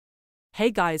Hey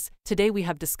guys, today we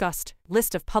have discussed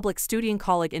list of public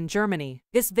Studienkolleg in Germany.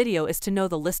 This video is to know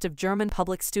the list of German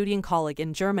public Studienkolleg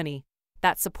in Germany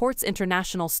that supports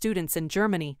international students in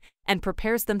Germany and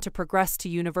prepares them to progress to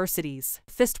universities.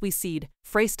 First we see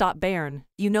Freistaat Bayern.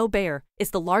 You know Bayern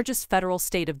is the largest federal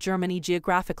state of Germany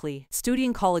geographically.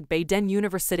 Studienkolleg bei den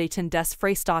Universitäten des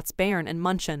Freistaats Bayern in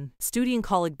München.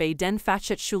 Studienkolleg bei den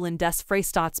Fachhochschulen des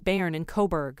Freistaats Bayern in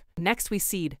Coburg. Next we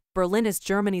see Berlin is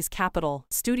Germany's capital.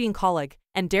 Studienkolleg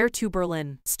and der TU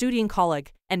Berlin. Studienkolleg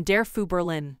and der FU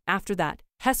Berlin. After that,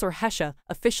 Hesse or Hesse,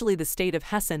 officially the state of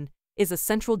Hessen, is a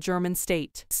central German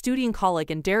state.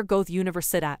 Studienkolleg and der Goethe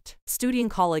Universität.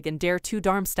 Studienkolleg and der TU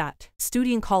Darmstadt.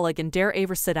 Studienkolleg and der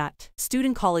Universität.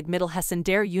 Studienkolleg Mittelhessen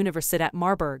der Universität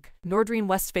Marburg.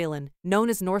 Nordrhein-Westfalen, known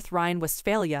as North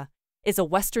Rhine-Westphalia, is a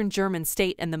Western German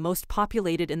state and the most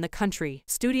populated in the country.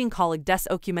 Studienkolleg des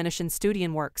Ökumenischen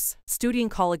Studienwerks.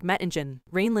 Studienkolleg Mettingen,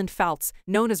 Rheinland-Pfalz,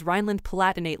 known as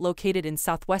Rhineland-Palatinate, located in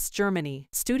southwest Germany.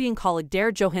 Studienkolleg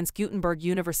der Johannes Gutenberg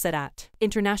Universität.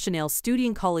 International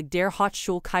Studienkolleg der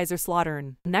Hochschule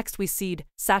Kaiserslautern. Next we see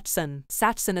Sachsen.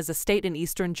 Sachsen is a state in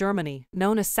eastern Germany,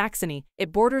 known as Saxony.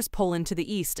 It borders Poland to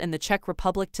the east and the Czech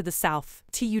Republic to the south.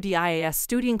 TUDIAS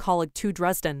Studienkolleg zu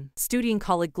Dresden.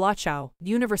 Studienkolleg Glasgow.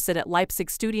 Universität Leipzig.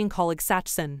 Studienkolleg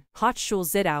Sachsen. Hochschule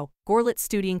Zittau, Gorlitz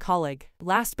Studienkolleg.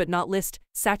 Last but not least,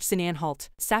 Sachsen-Anhalt.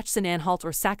 Sachsen-Anhalt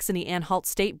or Saxony-Anhalt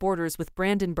state borders with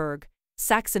Brandenburg,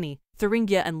 Saxony,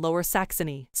 Thuringia and Lower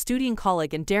Saxony.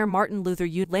 Studienkolleg and der Martin Luther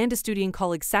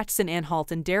Landesstudienkolleg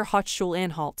Sachsen-Anhalt and der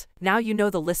Hochschule-Anhalt. Now you know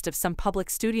the list of some public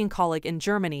Studienkolleg in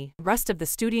Germany. Rest of the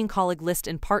Studienkolleg list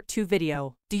in Part 2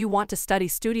 video. Do you want to study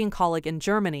Studienkolleg in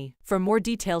Germany? For more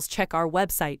details check our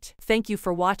website. Thank you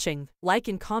for watching. Like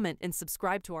and comment and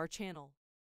subscribe to our channel.